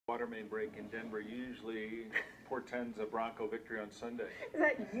Water main break in Denver usually portends a Bronco victory on Sunday. Is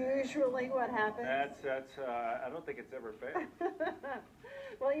that usually what happens? I don't think it's ever failed.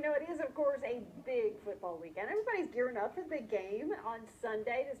 Well, you know, it is, of course, a big football weekend. Everybody's gearing up for the big game on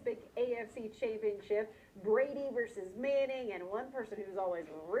Sunday, this big AFC championship, Brady versus Manning, and one person who's always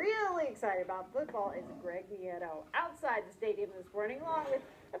really excited about football is Greg Nieto, outside the stadium this morning, along with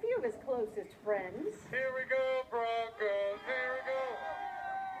a few of his closest friends. Here we go, Broncos, here we go.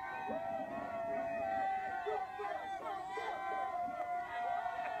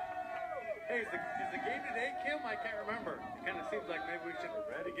 Hey, is the game today, Kim? I can't remember. It kind of seems like maybe we should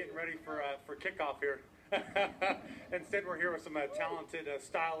be getting ready for kickoff here. Instead, we're here with some talented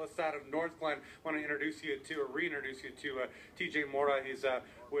stylists out of North Glen. I want to reintroduce you to TJ Mora. He's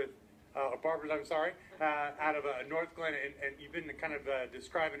with barbers, out of North Glen, and you've been kind of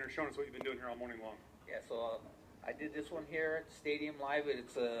describing or showing us what you've been doing here all morning long. Yeah, so I did this one here at the Stadium Live.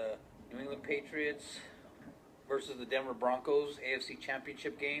 It's New England Patriots versus the Denver Broncos AFC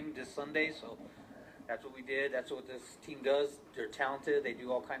Championship game this Sunday. So that's what we did. That's what this team does. They're talented. They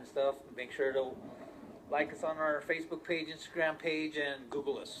do all kinds of stuff. Make sure to like us on our Facebook page, Instagram page, and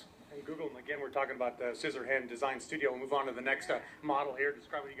Google us. And Google, and again, we're talking about the Scissor Hand Design Studio. We'll move on to the next model here.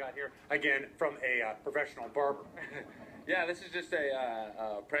 Describe what you got here. Again, from a professional barber. Yeah, this is just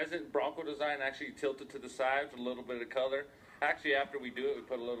a present Bronco design, actually tilted to the side with a little bit of color. Actually, after we do it, we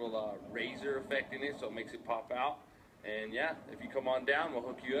put a little razor effect in it, so it makes it pop out. And yeah, if you come on down, we'll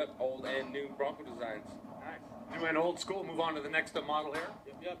hook you up, old and new Bronco designs. Nice. New and old school. Move on to the next model here.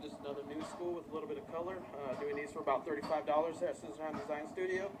 Yep, just another new school with a little bit of color. Doing these for about $35 there at Scissor Hand Design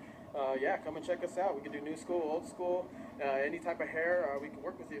Studio. Yeah, come and check us out. We can do new school, old school, any type of hair. We can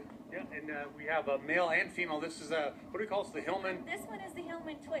work with you. Yeah, and we have a male and female. This is what do we call it? The Hillman. This one is the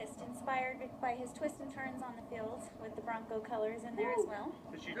Hillman twist, inspired by his twists and turns on the field with the Bronco colors in there as well.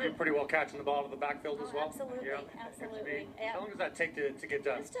 Did you do pretty well catching the ball to the backfield as well? Absolutely, yeah. absolutely. How long does that take to get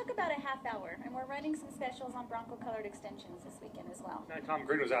done? This took about a half hour, and we're running some specials on Bronco colored extensions this weekend as well. Tom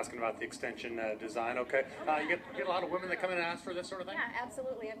Green was asking about the extension design. Okay, you get a lot of women that come in and ask for this sort of thing? Yeah,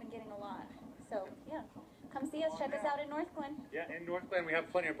 absolutely. I've been getting a lot. So, yeah. Come see us. Check us out in North Glen. Yeah, in North Glen we have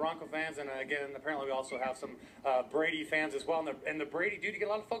plenty of Bronco fans, and again, apparently we also have some Brady fans as well. And the Brady, dude, you get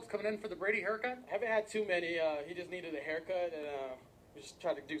a lot of folks coming in for the Brady haircut? Haven't had too many. He just needed a haircut, and we just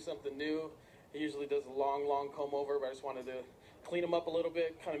tried to do something new. He usually does a long comb over, but I just wanted to clean him up a little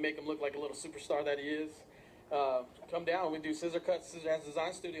bit, kind of make him look like a little superstar that he is. Come down. We do scissor cuts, Scissor Hands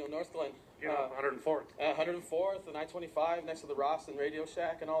Design Studio in North Glen. 104th. 104th and I-25, next to the Ross and Radio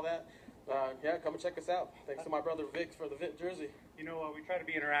Shack and all that. Yeah, come and check us out. Thanks to my brother Vic for the jersey. You know, we try to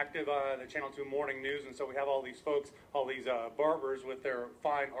be interactive the Channel 2 Morning News, and so we have all these folks, all these barbers with their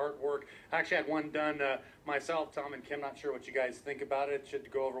fine artwork. I actually had one done myself, Tom and Kim. Not sure what you guys think about it. It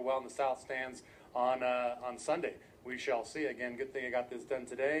should go over well in the South Stands on Sunday. We shall see. Again, good thing I got this done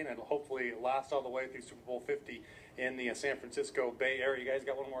today, and it'll hopefully last all the way through Super Bowl 50 in the San Francisco Bay Area. You guys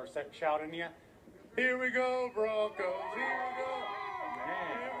got one more shout in you? Here we go, Broncos. Here we go.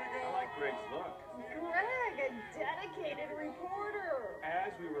 Man, I like Greg's look. Greg, a dedicated reporter.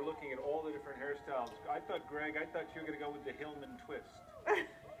 As we were looking at all the different hairstyles, Greg, I thought you were going to go with the Hillman twist.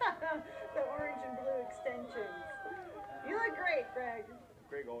 The orange and blue extensions. You look great, Greg.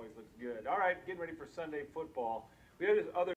 Greg always looks good. All right, getting ready for Sunday football. We have this other